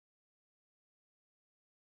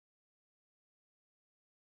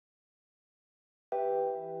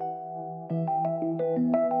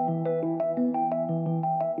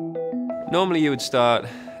Normally you would start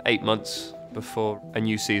 8 months before a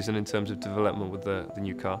new season in terms of development with the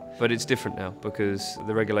new car. But it's different now because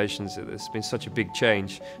the regulations, there's been such a big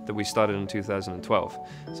change that we started in 2012.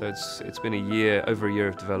 So it's been over a year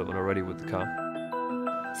of development already with the car.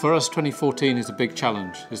 For us, 2014 is a big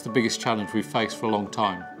challenge. It's the biggest challenge we've faced for a long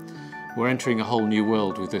time. We're entering a whole new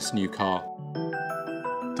world with this new car.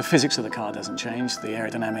 The physics of the car doesn't change, the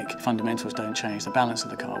aerodynamic fundamentals don't change, the balance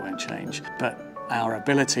of the car won't change, but our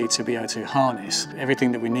ability to be able to harness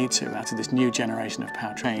everything that we need to out of this new generation of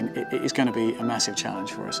powertrain, it is going to be a massive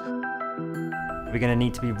challenge for us. We're going to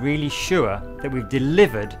need to be really sure that we've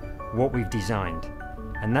delivered what we've designed,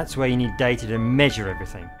 and that's where you need data to measure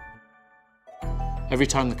everything. Every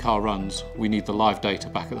time the car runs, we need the live data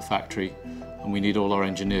back at the factory, and we need all our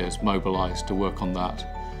engineers mobilised to work on that.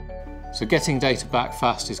 So getting data back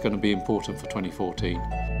fast is going to be important for 2014.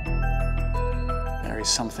 There is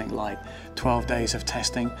something like 12 days of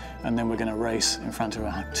testing, and then we're going to race in front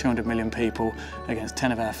of 200 million people against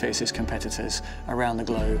 10 of our fiercest competitors around the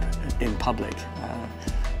globe in public.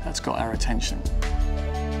 That's got our attention.